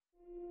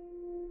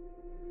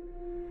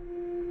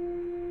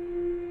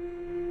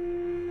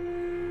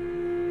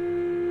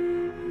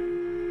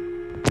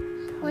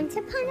Once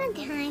upon a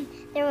time,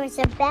 there was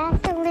a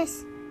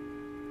basilisk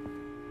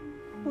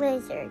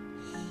lizard,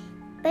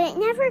 but it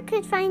never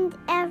could find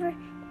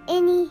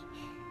any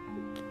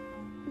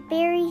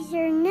berries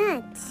or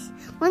nuts.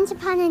 Once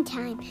upon a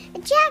time, a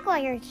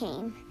jaguar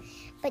came,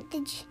 the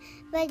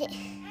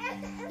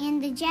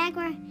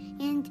jaguar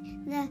and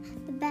the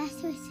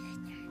basilisk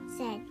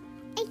said,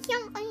 "I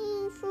can't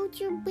eat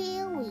fruits or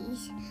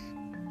berries."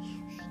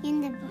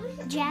 And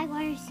the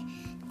jaguars,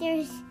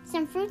 "There's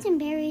some fruits and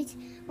berries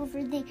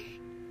over there.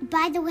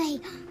 By the way,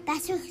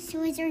 basilisk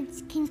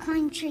lizards can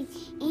climb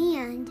trees."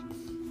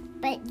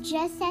 But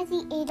just as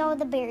he ate all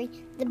the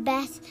berries,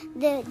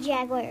 the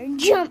jaguar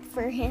jumped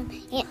for him.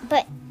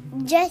 But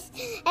just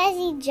as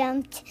he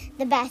jumped,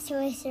 the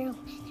basilisk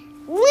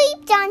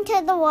leaped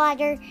onto the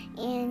water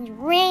and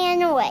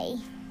ran away.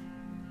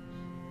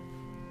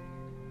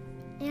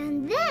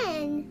 And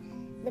then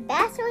the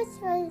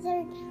basilisk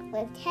lizard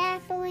lived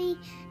happily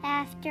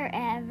after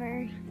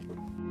ever.